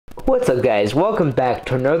What's up guys, welcome back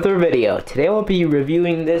to another video. Today I'll be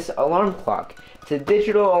reviewing this alarm clock. It's a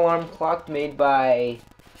digital alarm clock made by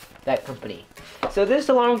that company. So this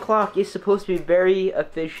alarm clock is supposed to be very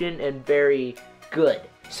efficient and very good.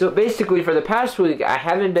 So basically for the past week I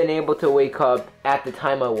haven't been able to wake up at the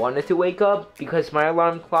time I wanted to wake up because my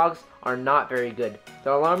alarm clocks are not very good.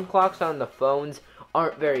 The alarm clocks on the phones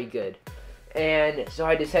aren't very good. And so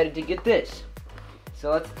I decided to get this.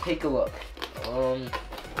 So let's take a look.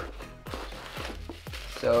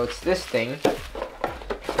 So it's this thing,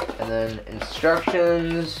 and then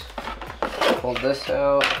instructions, pull this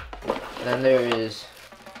out, and then there is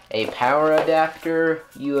a power adapter,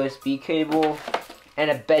 USB cable,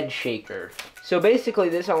 and a bed shaker. So basically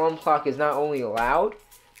this alarm clock is not only loud,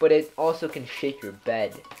 but it also can shake your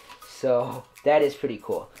bed. So that is pretty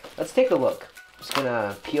cool. Let's take a look. I'm just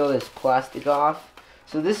gonna peel this plastic off.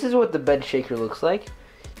 So this is what the bed shaker looks like.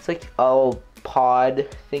 It's like a pod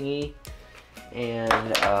thingy.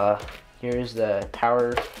 And here's the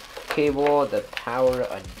power cable, the power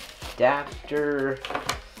adapter,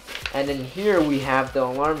 and then here we have the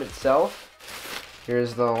alarm itself.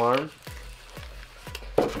 Here's the alarm.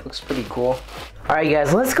 Looks pretty cool. Alright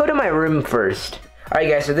guys, let's go to my room first. Alright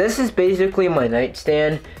guys, so this is basically my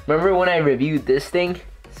nightstand. Remember when I reviewed this thing?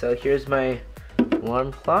 So here's my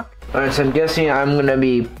alarm clock. Alright, so I'm guessing I'm gonna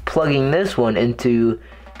be plugging this one into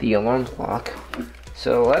the alarm clock.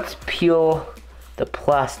 So let's peel the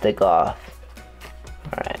plastic off.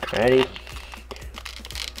 Alright, ready?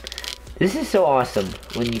 This is so awesome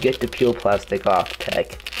when you get to peel plastic off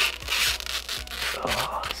tech.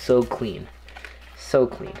 Oh, so clean. So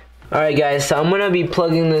clean. Alright guys, so I'm gonna be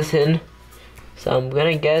plugging this in. So I'm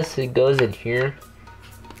gonna guess it goes in here.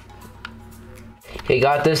 Okay,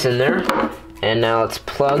 got this in there. And now let's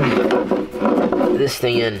plug this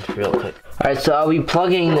thing in real quick. Alright, so I'll be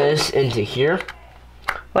plugging this into here.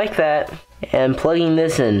 Like that. And plugging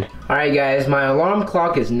this in. Alright guys, my alarm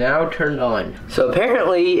clock is now turned on. So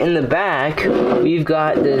apparently in the back, we've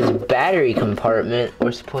got this battery compartment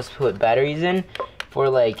we're supposed to put batteries in for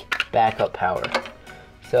like backup power.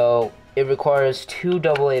 So it requires 2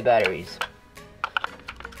 AA batteries.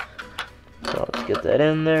 So let's get that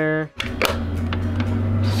in there.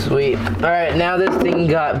 Sweet. Alright, now this thing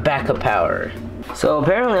got backup power. So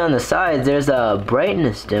apparently on the sides there's a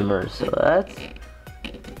brightness dimmer, so that's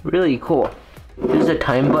really cool. There's a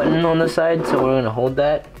time button on the side, so we're gonna hold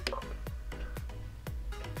that.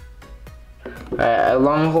 Alright, I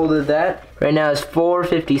long holded that. Right now it's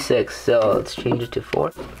 4:56, so let's change it to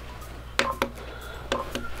 4.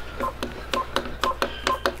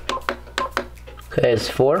 Okay, it's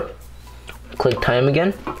 4. Click time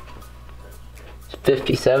again. It's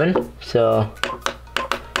 57, so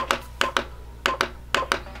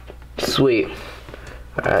sweet.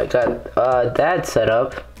 Alright, got that set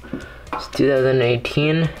up. It's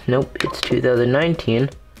 2018. Nope, it's 2019.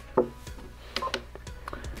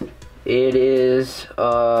 It is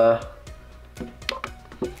the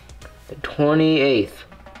 28th.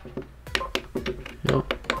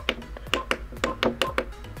 Nope.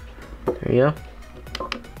 There you go.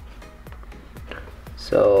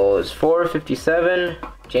 So it's 4:57,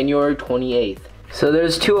 January 28th. So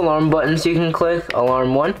there's 2 alarm buttons you can click,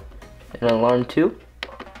 alarm 1 and alarm 2.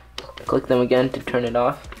 Click them again to turn it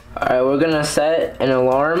off. Alright, we're gonna set an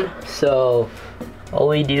alarm. So all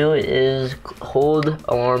we do is hold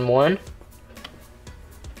alarm 1.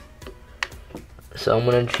 So I'm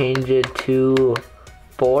gonna change it to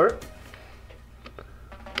 4.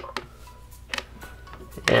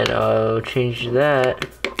 And I'll change that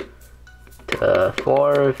to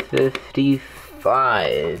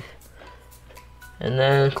 4:55. And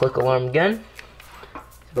then click alarm again.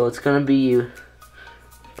 So it's gonna be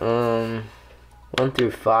 1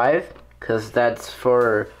 through 5, because that's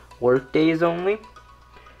for work days only.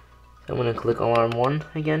 So I'm gonna click alarm 1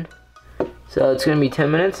 again. So it's gonna be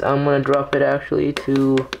 10 minutes. I'm gonna drop it actually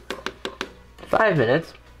to 5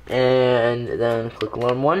 minutes, and then click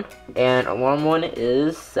alarm 1, and alarm 1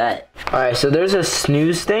 is set. Alright, so there's a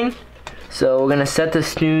snooze thing. So we're gonna set the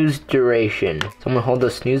snooze duration. So I'm gonna hold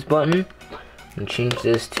the snooze button and change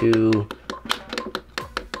this to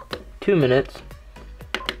 2 minutes.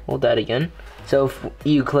 Hold that again. So if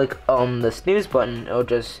you click on the snooze button, it'll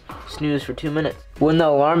just snooze for 2 minutes. When the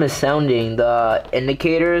alarm is sounding, the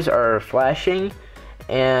indicators are flashing,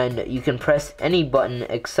 and you can press any button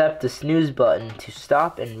except the snooze button to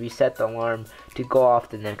stop and reset the alarm to go off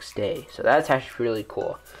the next day. So that's actually really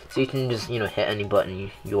cool. So you can just, hit any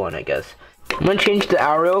button you want, I guess. I'm gonna change the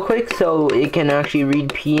hour real quick so it can actually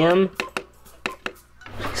read PM.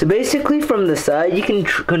 So basically from the side you can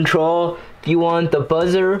control if you want the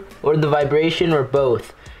buzzer or the vibration or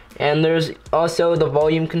both. And there's also the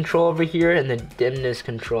volume control over here and the dimness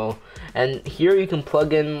control. And here you can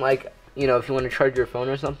plug in, like, you know, if you want to charge your phone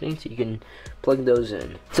or something, so you can plug those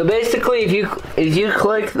in. So basically, if you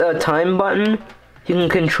click the time button, you can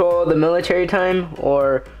control the military time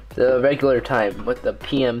or the regular time with the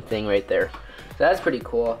PM thing right there. So that's pretty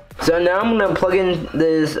cool. So now I'm gonna plug in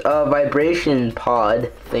this vibration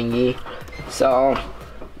pod thingy. So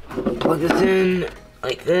plug this in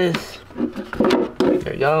like this.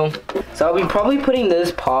 There we go. So I'll be probably putting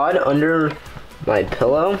this pod under my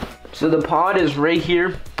pillow. So the pod is right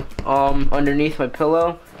here, underneath my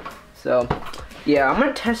pillow. So yeah, I'm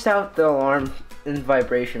gonna test out the alarm and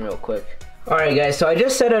vibration real quick. Alright guys, so I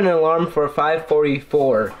just set an alarm for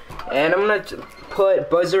 5:44, and I'm gonna put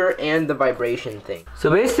buzzer and the vibration thing. So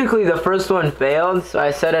basically the first one failed, so I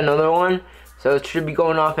set another one, so it should be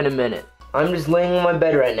going off in a minute. I'm just laying on my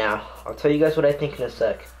bed right now. I'll tell you guys what I think in a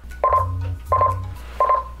sec.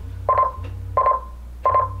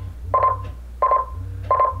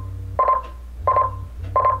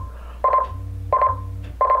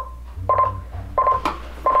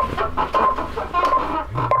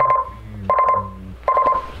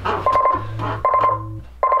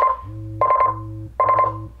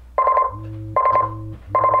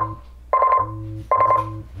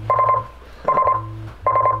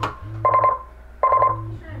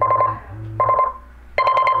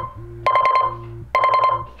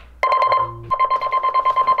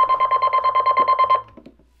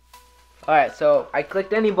 Alright, so I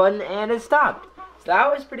clicked any button and it stopped. So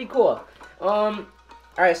that was pretty cool.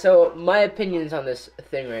 Alright, so my opinions on this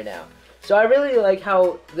thing right now. So I really like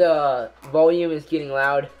how the volume is getting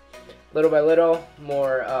loud, little by little,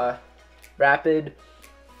 more rapid.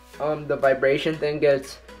 The vibration thing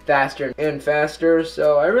gets faster and faster,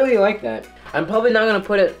 so I really like that. I'm probably not gonna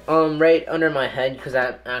put it right under my head because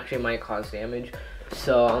that actually might cause damage.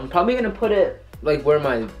 So I'm probably gonna put it like where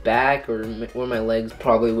my back or where my legs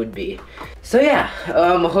probably would be. So yeah,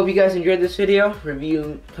 I hope you guys enjoyed this video.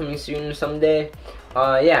 Review coming soon someday.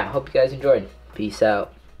 Yeah, hope you guys enjoyed. Peace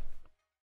out.